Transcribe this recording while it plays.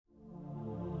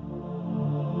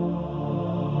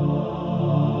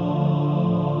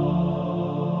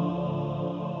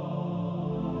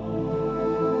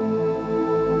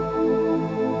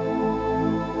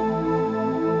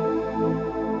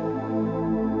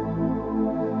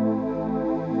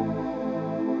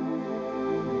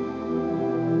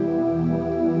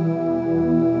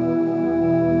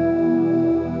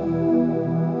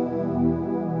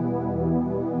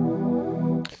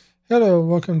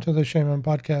welcome to the Shaman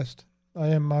podcast. I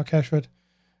am Mark Ashford.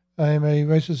 I am a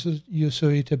registered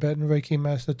Usui Tibetan Reiki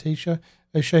master teacher,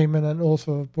 a shaman and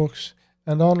author of books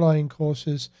and online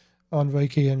courses on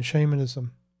Reiki and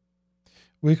shamanism.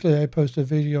 Weekly I post a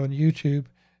video on YouTube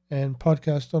and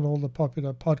podcast on all the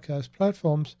popular podcast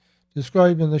platforms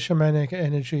describing the shamanic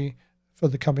energy for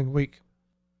the coming week.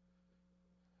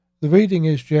 The reading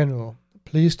is general.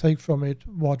 Please take from it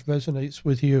what resonates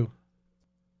with you.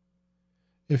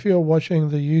 If you're watching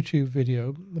the YouTube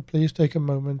video, please take a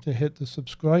moment to hit the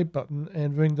subscribe button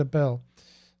and ring the bell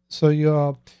so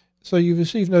you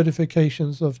receive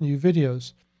notifications of new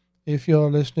videos. If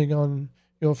you're listening on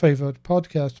your favorite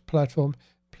podcast platform,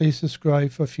 please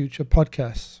subscribe for future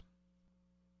podcasts.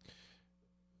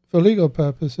 For legal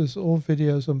purposes, all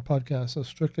videos and podcasts are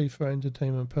strictly for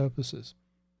entertainment purposes.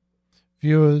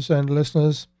 Viewers and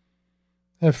listeners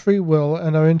have free will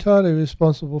and are entirely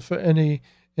responsible for any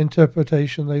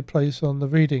interpretation they place on the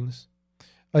readings.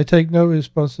 I take no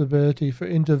responsibility for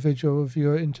individual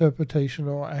viewer interpretation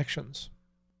or actions.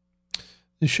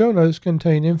 The show notes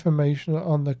contain information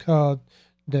on the card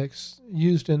decks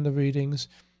used in the readings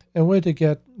and where to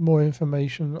get more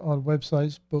information on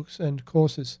websites, books, and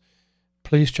courses.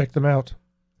 Please check them out.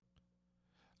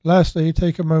 Lastly,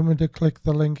 take a moment to click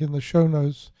the link in the show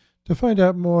notes to find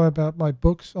out more about my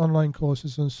books, online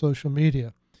courses, and social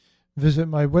media. Visit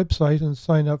my website and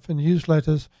sign up for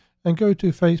newsletters, and go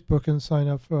to Facebook and sign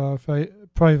up for our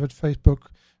private Facebook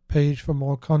page for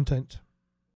more content.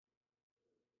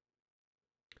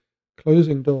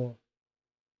 Closing door.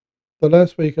 The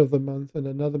last week of the month and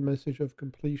another message of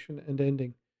completion and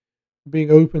ending, being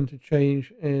open to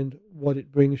change and what it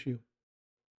brings you.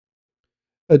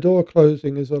 A door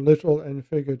closing is a literal and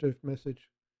figurative message.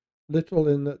 Literal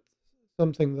in that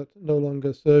something that no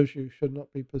longer serves you should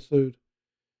not be pursued.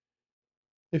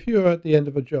 If you are at the end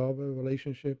of a job, a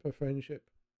relationship, a friendship,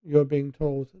 you are being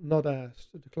told, not asked,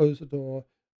 to close the door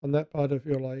on that part of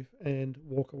your life and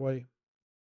walk away.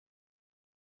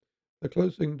 The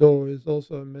closing door is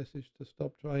also a message to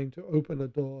stop trying to open a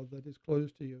door that is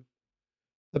closed to you.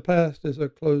 The past is a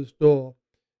closed door.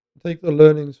 Take the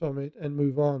learnings from it and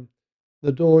move on.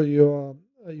 The door you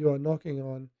are knocking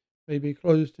on may be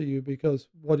closed to you because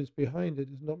what is behind it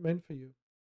is not meant for you.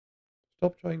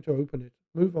 Stop trying to open it.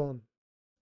 Move on.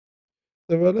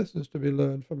 There are lessons to be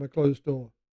learned from a closed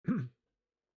door.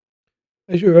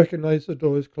 As you recognize the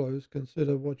door is closed,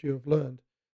 consider what you have learned,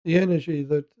 the energy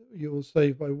that you will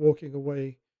save by walking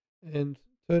away and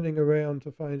turning around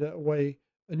to find a way,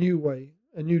 a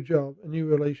new job, a new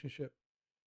relationship.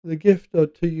 The gift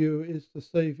to you is to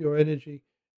save your energy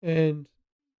and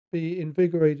be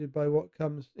invigorated by what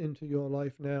comes into your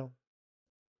life now.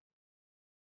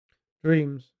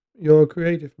 Dreams. Your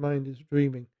creative mind is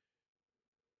dreaming.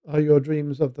 Are your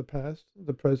dreams of the past,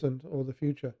 the present, or the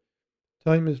future?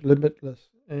 Time is limitless,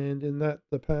 and in that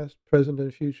the past, present,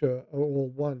 and future are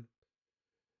all one.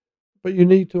 But you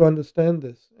need to understand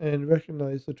this and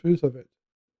recognize the truth of it.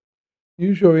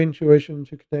 Use your intuition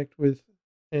to connect with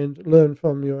and learn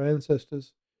from your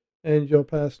ancestors and your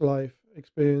past life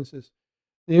experiences.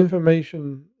 The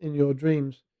information in your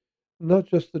dreams, not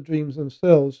just the dreams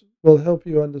themselves, will help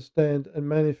you understand and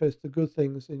manifest the good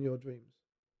things in your dreams.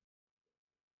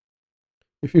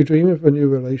 If you dream of a new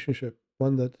relationship,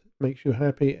 one that makes you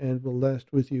happy and will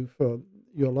last with you for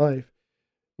your life,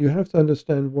 you have to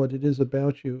understand what it is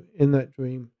about you in that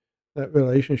dream, that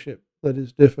relationship, that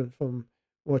is different from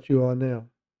what you are now.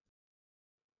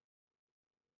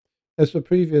 As the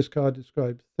previous card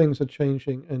described, things are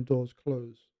changing and doors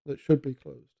close that should be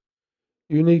closed.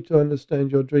 You need to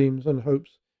understand your dreams and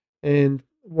hopes and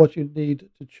what you need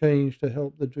to change to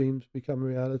help the dreams become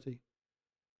reality.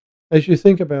 As you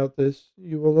think about this,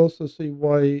 you will also see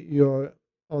why you're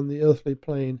on the earthly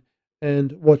plane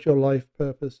and what your life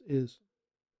purpose is.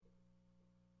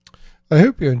 I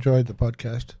hope you enjoyed the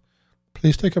podcast.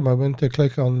 Please take a moment to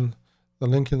click on the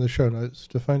link in the show notes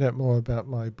to find out more about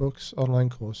my books, online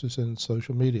courses, and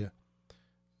social media.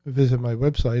 Visit my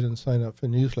website and sign up for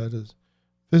newsletters.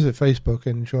 Visit Facebook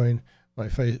and join my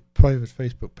private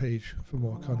Facebook page for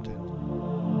more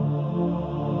content.